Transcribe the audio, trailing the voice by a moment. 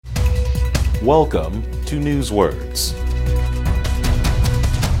Welcome to Newswords.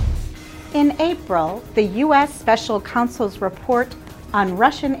 In April, the U.S. Special Counsel's report on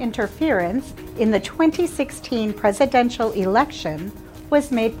Russian interference in the 2016 presidential election was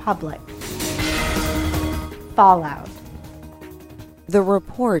made public. Fallout. The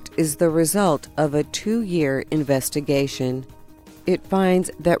report is the result of a 2-year investigation. It finds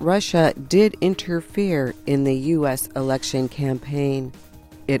that Russia did interfere in the U.S. election campaign.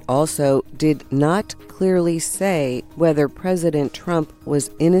 It also did not clearly say whether President Trump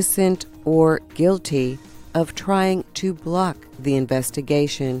was innocent or guilty of trying to block the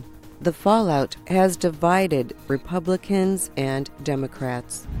investigation. The fallout has divided Republicans and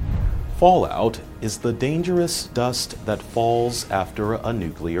Democrats. Fallout is the dangerous dust that falls after a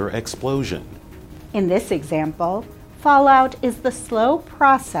nuclear explosion. In this example, fallout is the slow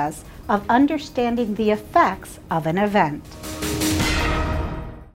process of understanding the effects of an event.